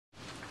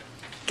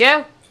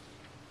Go.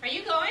 Are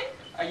you going?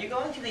 Are you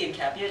going to the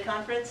NQAPIA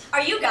conference?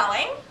 Are you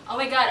going? Oh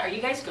my god, are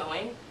you guys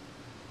going?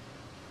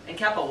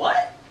 NQAPIA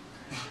what?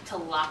 To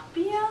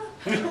Latvia?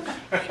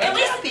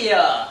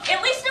 NQAPIA!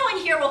 At least no one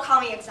here will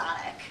call me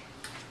exotic.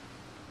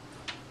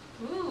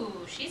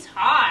 Ooh, she's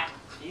hot.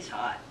 She's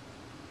hot.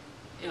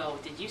 Yo,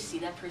 did you see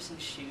that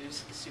person's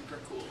shoes? Super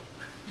cool.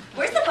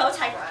 Where's the bow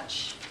tie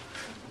brunch?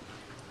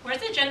 Where's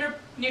the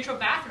gender-neutral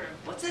bathroom?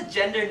 What's a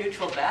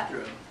gender-neutral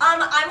bathroom?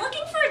 I'm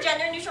looking for a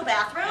gender-neutral I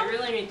bathroom.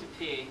 really need to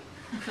pee.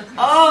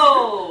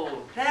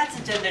 Oh, that's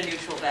a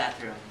gender-neutral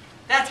bathroom.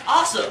 That's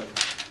awesome!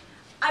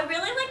 I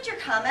really liked your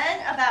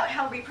comment about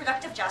how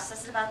reproductive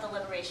justice is about the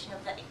liberation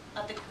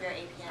of the queer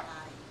API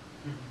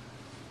body.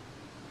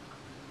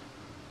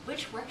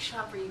 Which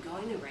workshop are you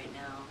going to right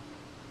now?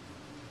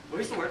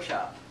 Where's the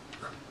workshop?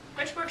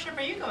 Which workshop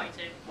are you going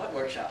to? What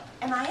workshop?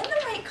 Am I in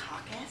the right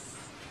caucus?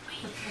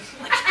 Wait,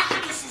 which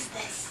caucus is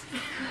this?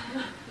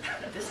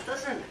 This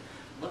doesn't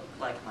look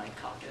like my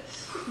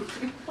caucus.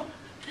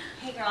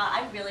 Hey girl,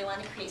 I really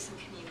want to create some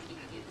community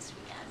with you this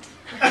weekend.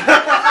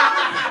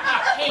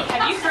 Hey,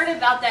 have you heard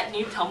about that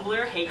new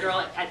Tumblr, Hey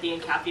Girl, at the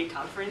NQAPIA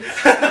conference?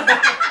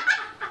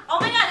 Oh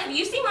my god, have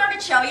you seen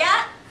Margaret Cho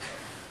yet?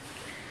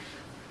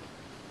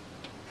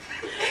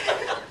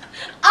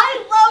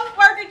 I love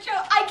Margaret Cho.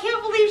 I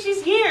can't believe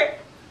she's here.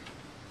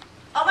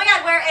 Oh my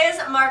god, where is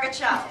Margaret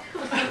Cho?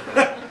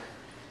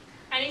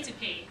 I need to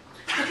pee.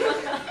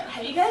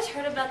 Have you guys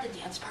heard about the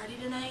dance party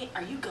tonight?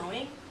 Are you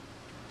going?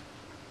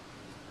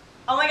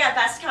 Oh my god,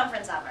 best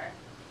conference ever.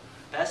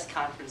 Best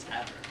conference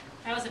ever.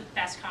 That was the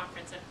best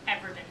conference I've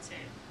ever been to.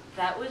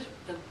 That was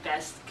the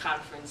best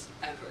conference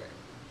ever.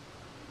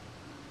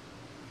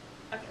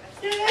 Okay.